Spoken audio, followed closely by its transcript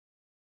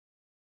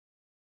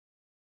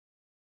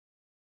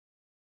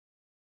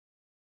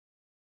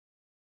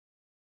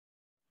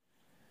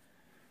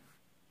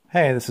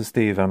Hey, this is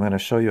Steve. I'm going to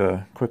show you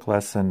a quick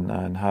lesson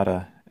on how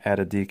to add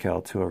a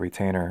decal to a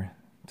retainer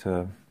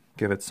to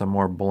give it some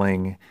more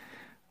bling.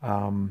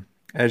 As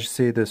you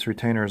see, this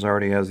retainer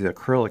already has the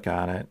acrylic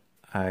on it.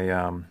 I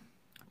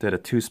did a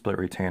 2-split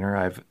retainer.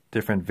 I have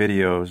different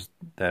videos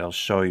that'll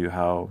show you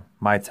how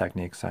my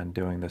techniques on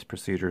doing this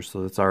procedure,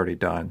 so it's already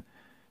done.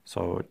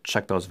 So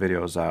check those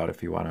videos out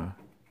if you want to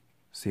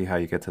see how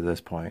you get to this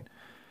point.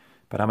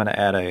 But I'm going to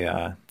add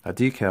a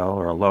decal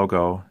or a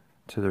logo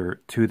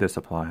to this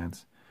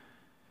appliance.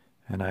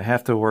 And I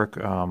have to work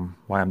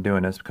while I'm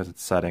doing this because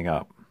it's setting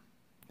up.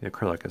 The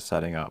acrylic is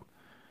setting up.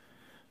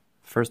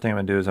 First thing I'm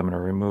going to do is I'm going to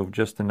remove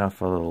just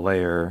enough of the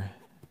layer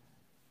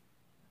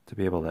to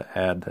be able to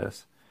add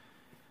this.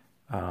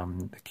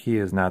 The key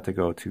is not to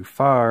go too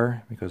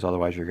far because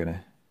otherwise you're going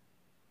to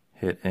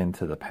hit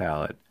into the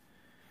palette.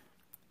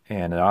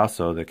 And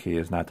also the key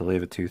is not to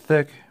leave it too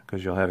thick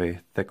because you'll have a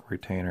thick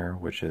retainer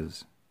which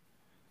is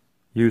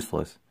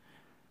useless.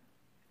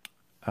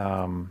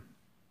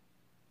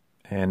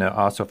 And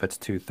also if it's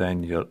too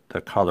thin,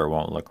 the color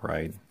won't look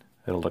right.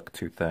 It'll look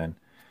too thin.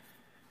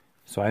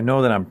 So I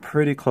know that I'm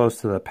pretty close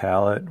to the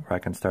palette where I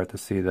can start to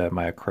see that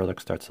my acrylic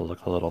starts to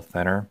look a little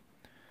thinner.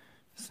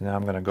 So now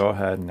I'm going to go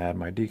ahead and add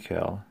my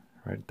decal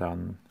right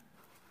down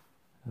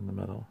in the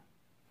middle.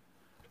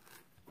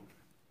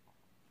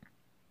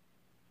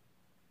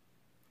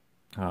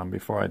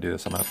 Before I do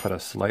this, I'm going to put a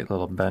slight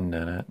little bend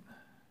in it.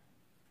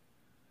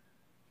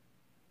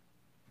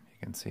 You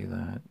can see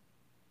that.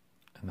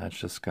 And that's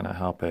just going to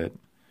help it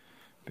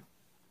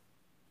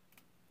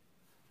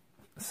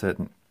sit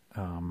in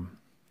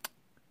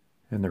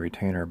the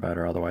retainer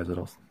better, otherwise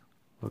it'll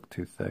look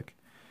too thick.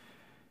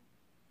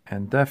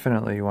 And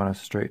definitely you want to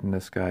straighten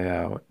this guy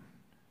out.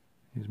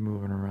 He's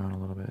moving around a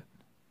little bit.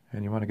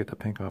 And you want to get the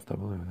pink off the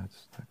blue.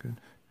 That's not good.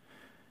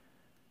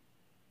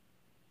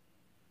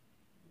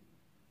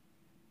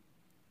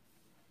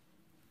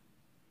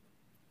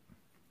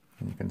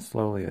 And you can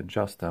slowly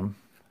adjust them.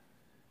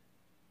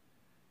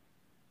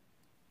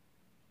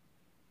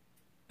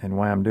 And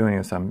while I'm doing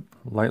this, I'm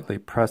lightly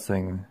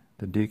pressing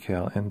the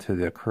decal into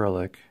the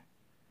acrylic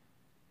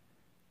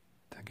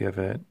to give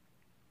it,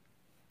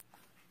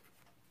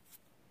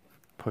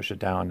 push it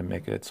down to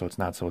make it so it's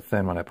not so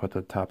thin when I put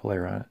the top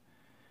layer on it.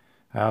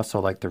 I also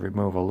like to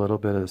remove a little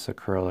bit of this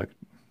acrylic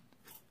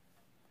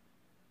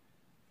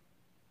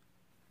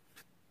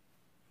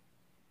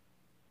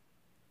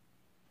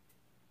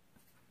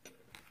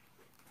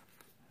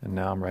and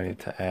now I'm ready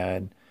to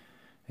add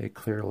a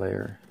clear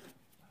layer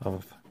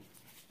of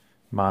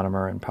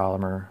monomer and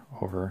polymer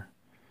over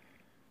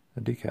the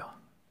decal.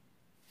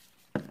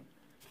 The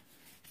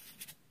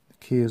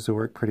key is to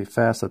work pretty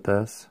fast at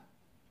this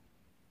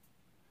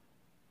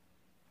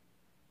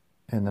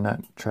and to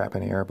not trap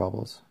any air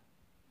bubbles.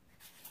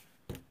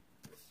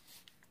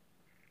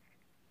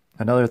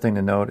 Another thing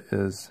to note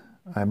is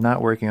I'm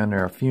not working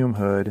under a fume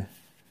hood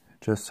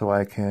just so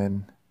I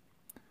can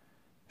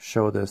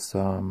show this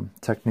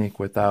technique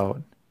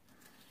without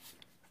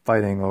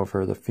fighting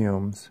over the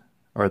fumes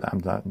or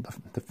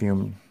the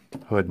fume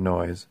hood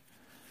noise.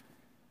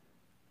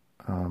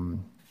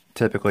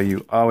 Typically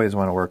you always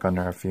want to work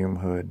under a fume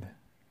hood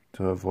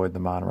to avoid the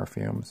monomer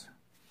fumes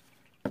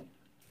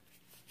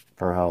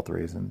for health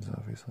reasons,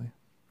 obviously.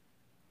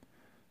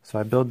 So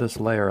I build this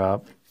layer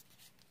up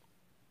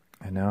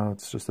and now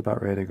it's just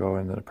about ready to go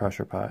into the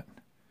pressure pot.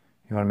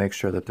 You want to make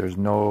sure that there's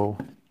no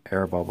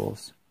air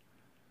bubbles.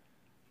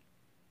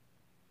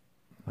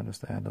 I'll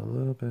just add a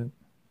little bit.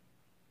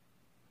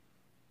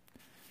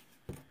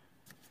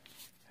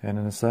 And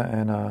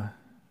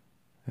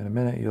in a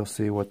minute, you'll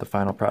see what the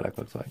final product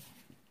looks like.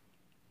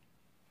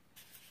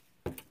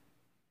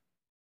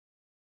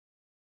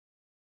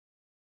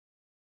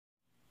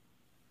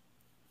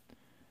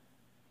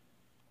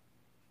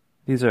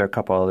 These are a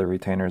couple other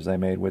retainers I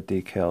made with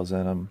decals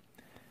in them.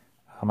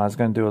 I was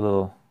going to do a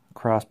little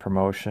cross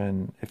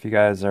promotion. If you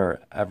guys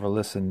ever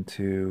listen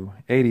to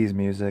 80s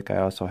music, I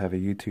also have a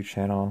YouTube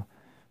channel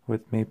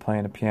with me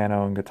playing the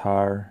piano and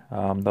guitar.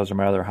 Those are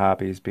my other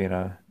hobbies, being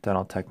a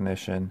dental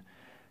technician.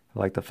 I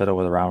like to fiddle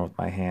around with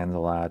my hands a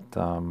lot.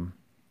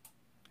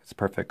 It's a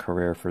perfect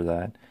career for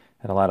that.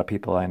 And a lot of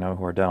people I know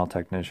who are dental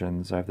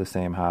technicians have the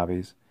same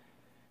hobbies.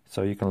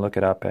 So you can look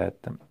it up at,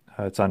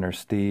 it's under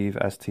Steve,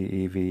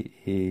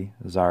 S-T-E-V-E,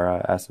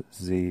 Szara,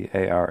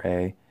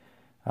 S-Z-A-R-A.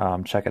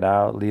 Check it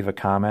out, leave a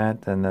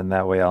comment, and then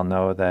that way I'll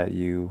know that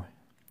you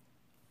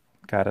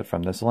got it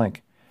from this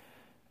link.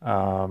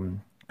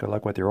 Good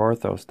luck with your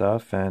ortho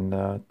stuff, and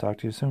talk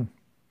to you soon.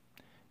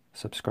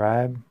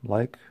 Subscribe,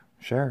 like,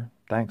 share.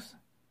 Thanks.